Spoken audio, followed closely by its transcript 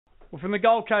Well, from the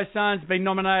Gold Coast Suns, been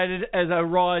nominated as a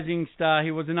rising star.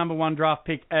 He was the number 1 draft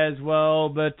pick as well.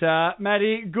 But,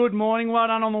 Matty, good morning. Well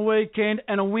done on the weekend.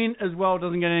 And a win as well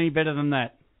doesn't get any better than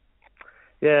that.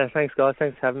 Yeah, thanks, guys.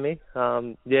 Thanks for having me. It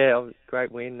was a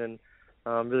great win and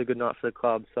really good night for the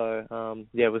club. So,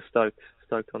 we're stoked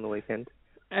on the weekend.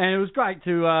 And it was great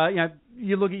to,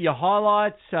 you look at your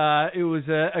highlights. It was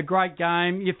a great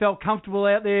game. You felt comfortable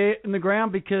out there in the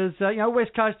ground because,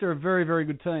 West Coast are a very, very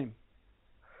good team.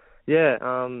 Yeah,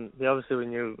 obviously we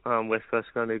knew West Coast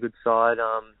was going to be a good side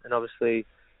and obviously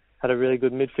had a really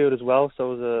good midfield as well.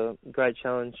 So it was a great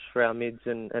challenge for our mids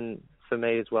and for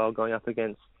me as well, going up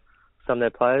against some of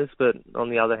their players. But on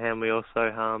the other hand, we also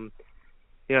had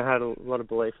a lot of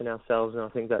belief in ourselves, and I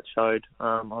think that showed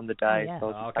on the day. Yeah.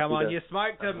 So Come on, you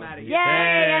smoked him, Matty.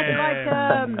 Yeah,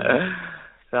 smoked him.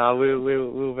 No, we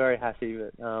were very happy,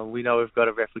 but we know we've got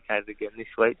to replicate it again this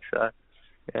week. So,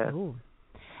 yeah. Ooh.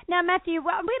 Now, Matthew,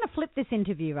 we're going to flip this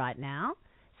interview right now.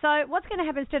 So what's going to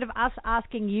happen, instead of us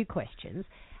asking you questions,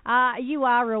 you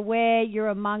are aware you're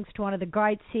amongst one of the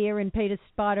greats here in Peter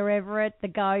Spider Everett, the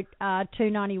GOAT,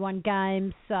 291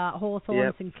 games,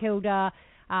 Hawthorns and Kilda,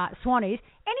 Swannies.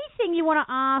 Anything you want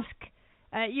to ask?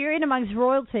 You're in amongst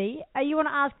royalty. You want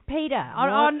to ask Peter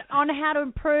on how to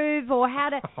improve, or how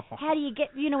do you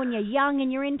get, when you're young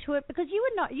and you're into it? Because you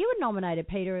were nominated,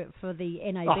 Peter, for the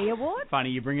NAB award.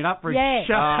 Funny you bring it up, Rich. Yeah. It's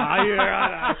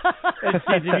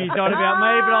not about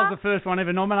me, but I was the first one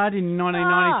ever nominated in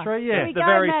 1993. Yeah, the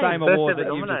very same award that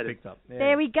you just picked up. Yeah.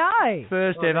 There we go.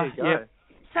 First ever. Yep.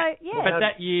 So, yeah. But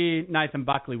that year, Nathan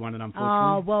Buckley won it, unfortunately.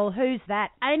 Oh, well, who's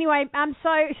that? Anyway, so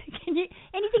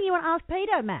anything you want to ask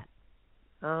Peter, Matt?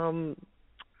 How'd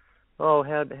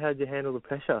you handle the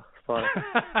pressure, Spider?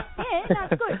 Yeah,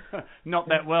 that's good. Not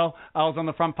that well. I was on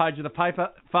the front page of the paper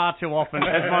far too often,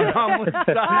 as my mum would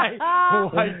say.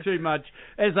 Way too much.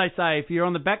 As they say, if you're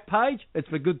on the back page, it's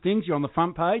for good things. You're on the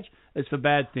front page, it's for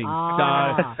bad things.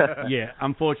 So, yeah,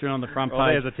 unfortunately on the front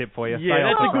page. There's a tip for you. Yeah,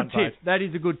 that's a good tip. That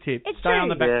is a good tip. It's Stay true. on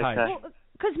the back page. Well,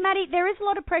 because, Matty, there is a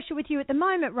lot of pressure with you at the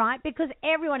moment, right? Because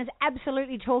everyone is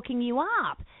absolutely talking you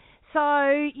up.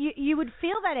 So you would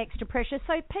feel that extra pressure.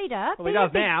 So, Peter,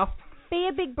 be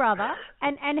a big brother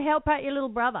and help out your little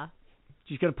brother.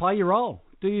 You just got to play your role.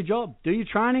 Do your job. Do your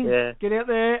training. Yeah. Get out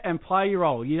there and play your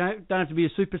role. You don't have to be a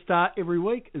superstar every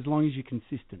week as long as you're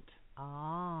consistent.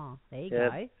 Oh, there you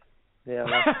go. Yeah, I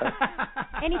like that.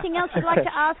 Anything else you'd like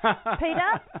to ask,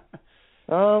 Peter?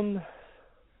 No,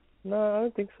 I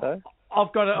don't think so.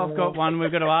 I've got one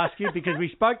we've got to ask you, because we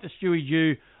spoke to Stewie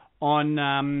Dew on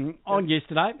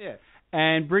yesterday,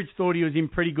 and Bridge thought he was in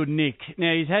pretty good nick.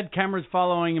 Now, he's had cameras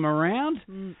following him around.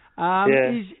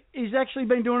 He's actually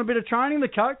been doing a bit of training, the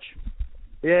coach.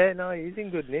 Yeah, no, he's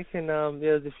in good nick, and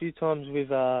there's a few times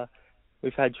we've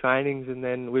had trainings, and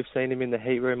then we've seen him in the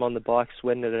heat room on the bike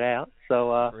sweating it out.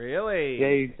 So really,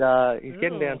 yeah, he's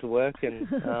getting down to work, and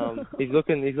he's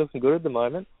looking good at the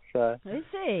moment. So is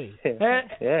he?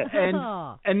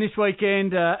 Yeah. And this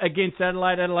weekend against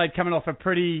Adelaide coming off a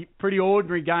pretty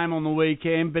ordinary game on the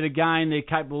weekend, but again they're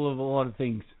capable of a lot of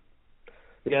things.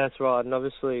 Yeah, that's right. And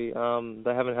obviously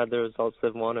they haven't had the results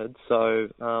they've wanted, so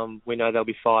we know they'll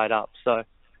be fired up. So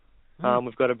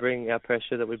we've got to bring our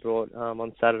pressure that we brought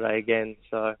on Saturday again.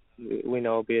 So we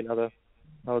know it'll be another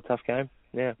tough game.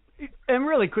 Yeah. And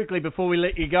really quickly before we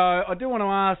let you go, I do want to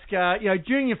ask,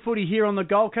 junior footy here on the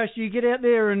Gold Coast, do you get out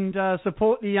there and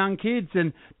support the young kids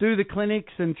and do the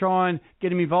clinics and try and get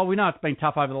them involved? We know it's been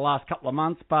tough over the last couple of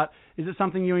months, but is it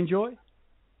something you enjoy?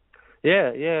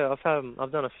 Yeah.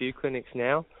 I've done a few clinics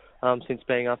now since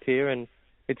being up here, and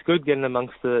it's good getting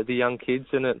amongst the young kids,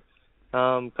 and it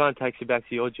kind of takes you back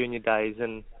to your junior days,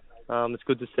 and it's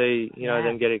good to see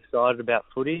them get excited about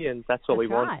footy, and that's what we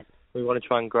want. Right. We want to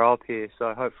try and grow up here.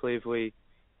 So hopefully if we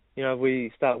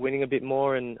start winning a bit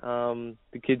more and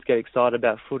the kids get excited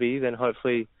about footy, then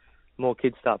hopefully more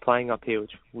kids start playing up here,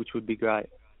 which would be great.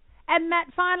 And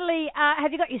Matt, finally,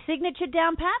 have you got your signature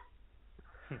down pat?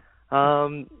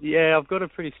 Yeah, I've got a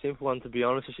pretty simple one, to be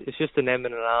honest. It's just an M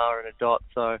and an R and a dot,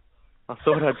 so I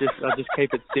thought I'd just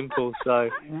keep it simple, so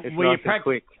it's nice and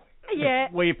quick.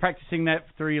 Yeah. Were you practicing that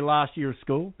through your last year of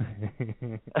school?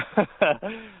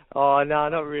 Oh, no,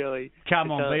 not really.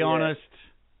 Come on, be honest.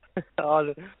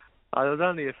 There's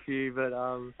only a few, but...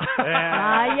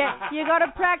 you got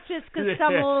to practice, because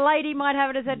some lady might have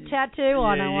it as a tattoo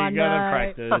on her one day. You got to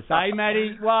practice. Hey,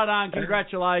 Matty, well done.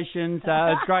 Congratulations.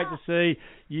 It's great to see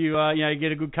you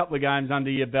get a good couple of games under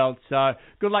your belt. So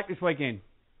good luck this weekend.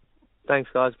 Thanks,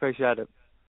 guys. Appreciate it.